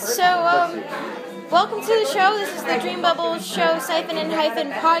Welcome to the show. This is the Dream Bubble Show Siphon and Hyphen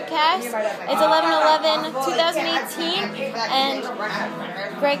podcast. It's 11/11/2018, and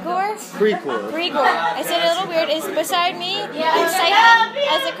Gregor. I said it a little weird. Is beside me. I'm Siphon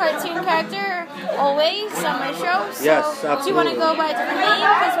as a cartoon character, always on my show. So yes, absolutely. Do you want to go by a different name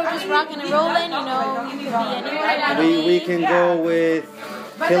because we're just rocking and rolling? You know, you could be anyone. We can go with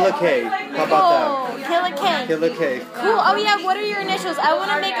Killer K. How about that? Killer K. Killer K. Cool. Oh yeah. What are your initials? I want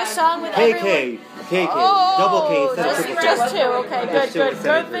to make a song with everyone. KK. Oh, Double K instead of triple K. Just two. Okay, good.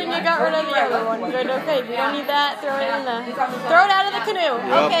 Good thing you got rid of the other one. Good. Okay, we don't need that. Throw it out of the canoe.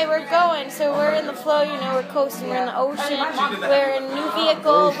 Yep. Okay, we're going. So we're in the flow. You know, we're coasting. We're in the ocean. We're in a new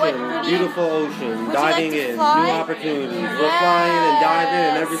vehicle. Beautiful ocean. Diving in. Fly? New opportunities. We're flying and diving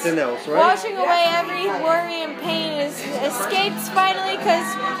and everything else, right? Washing away every worry and pain is escaped finally. Because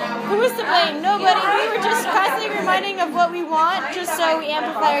who was to blame? Nobody. We were just constantly reminding of what we want, just so we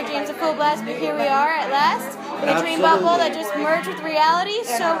amplify our dreams at full blast. But here we are at last with a dream bubble that just merged with reality.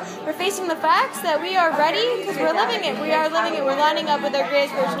 So we're facing the facts that we are ready because we're living it. We are living it. We're lining up with our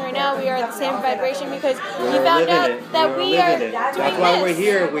greatest version right now. We are at the same vibration because we found out that we are doing this. That's why we're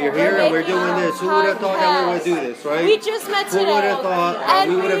here. We're here and we're doing this. Who would have thought that we would do this, right? We just met today. Who would have thought that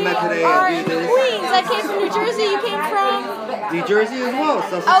we would have met today and do this? Queens. I came from New Jersey. You came from New Jersey as well.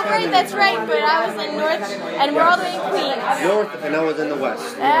 Oh, right, that's right. But I was in North, and we're all the way in Queens. North, and I was in the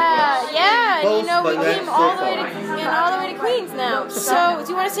West. Yeah. Close, you know, we came all the way far. all the way to Queens now. So, do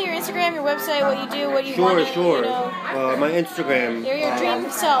you want to say your Instagram, your website, what you do, what you want to, Sure. You know? My Instagram. You're your dream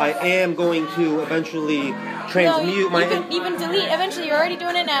self. I am going to eventually transmute you can even delete. Eventually, you're already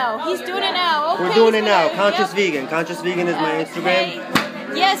doing it now. He's doing it now. Okay, we're doing it now. Conscious Vegan. Conscious Vegan is my Instagram.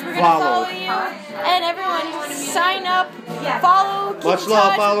 Yes, we're gonna follow you, and everyone sign up, follow. Much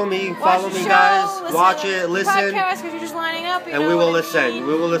love. Follow me. Follow me, guys. Watch it. Listen. Podcast because you're just lining up. And we will ascend.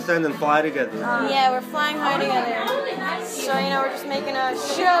 We will ascend and fly together. Yeah, we're flying high together. So we're just making a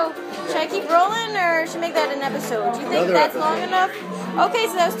show. Should I keep rolling, or should I make that an episode? Do you think that's long enough? Okay,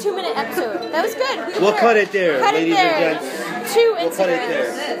 so that was a 2-minute episode. That was good. We'll cut it there, ladies and gents. We'll cut it there.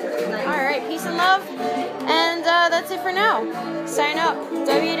 All right, peace and love. And that's it for now. Sign up.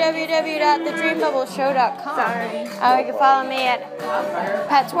 www.thedreambubbleshow.com. You can follow me at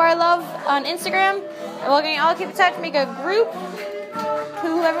PatToirLove on Instagram. And we'll all keep in touch, make a group.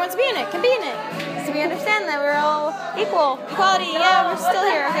 Whoever wants to be in it can be in it. So we understand that we're all equal. Equality, yeah, we're still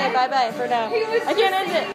here. Okay, bye-bye for now. I can't end it.